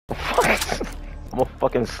I'm a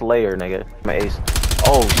fucking slayer, nigga. I'm an ace.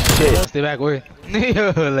 Oh shit. Stay back, where?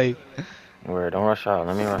 Like. Word, don't rush out.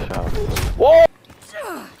 Let me rush out. Whoa!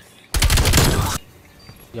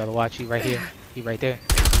 You gotta watch, he right here. He right there.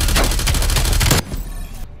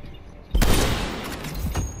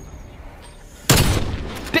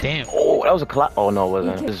 Damn. Oh, that was a collab. Oh no, it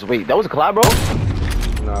wasn't. Just wait, that was a collab, bro?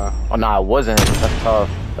 Nah. Oh nah, it wasn't. That's tough.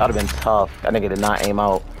 That'd have been tough. That nigga did not aim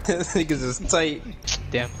out. Niggas is tight.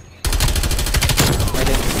 Damn. Right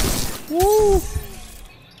there. Woo!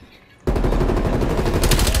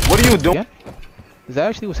 What are you doing? Yeah? Is that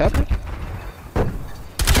actually what's happening?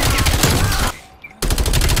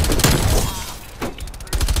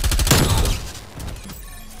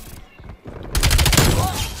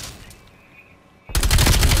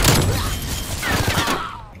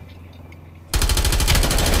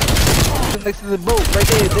 Next to the boat, right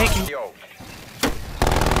there, thank you. Yo.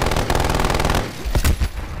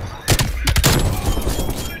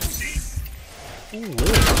 Ooh,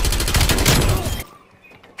 weird.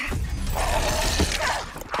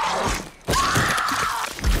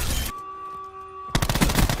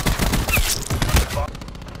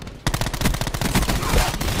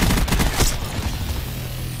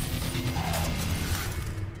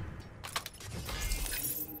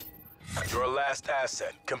 Your last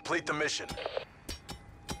asset. Complete the mission.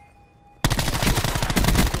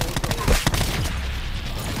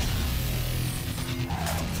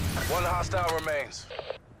 One hostile remains.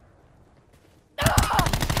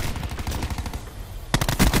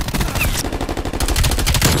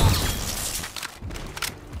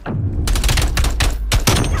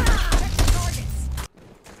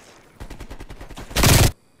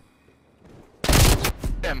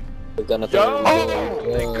 We've done a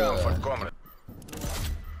They come for combat.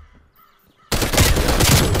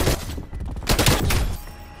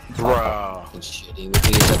 Bruh. Shitty with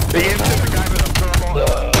these. The guy with a thermal.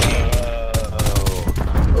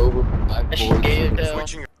 Over my board.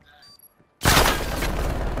 Switching.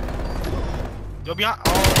 Yo, behind. Oh,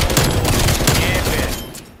 yeah, man.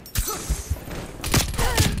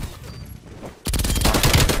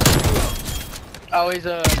 Always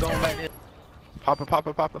going back in. Pop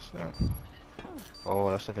it. Yeah. Oh,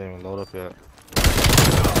 that shit didn't even load up yet.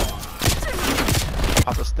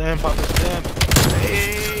 Pop the stem.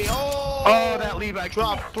 Hey, oh, that Levi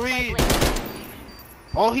dropped 3.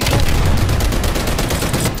 Oh, he doing.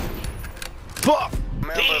 Fuck.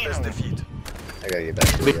 Member is defeat. I gotta get back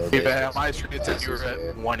to the Levi, my screen said you were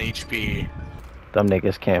at 1 HP. Them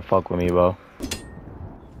niggas can't fuck with me, bro.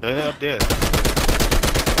 They're up there.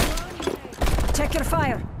 Check your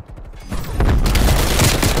fire.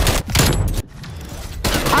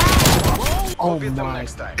 Oh my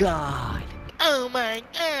God. Oh my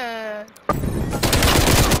God.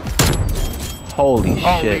 Holy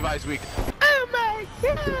Oh, shit. Levi's weak. Oh my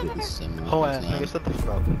God. Oh, ass nigga, shut the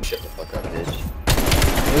fuck up. Shut the fuck up, bitch.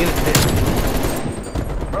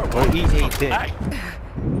 Or eat dick.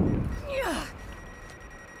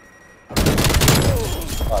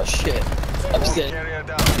 Oh shit. I'm just kidding. Carrier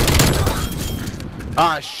down.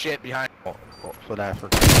 Ah, shit, behind. Oh, so that's for.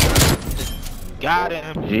 Got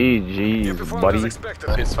him. Your GG's, performance buddy. is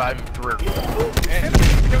expected. It's 5-3.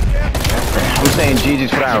 I'm saying GG's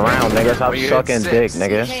for that round, nigga. Stop We hit sucking 6. dick,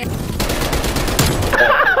 nigga.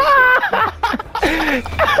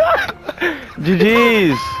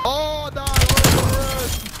 GG's. Oh, no,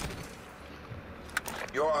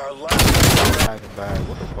 You are last. bag.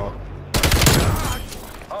 What the fuck?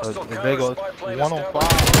 Hostile They counter go spy plane 1 on established.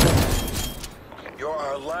 5. You are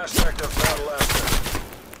our last active battle asset.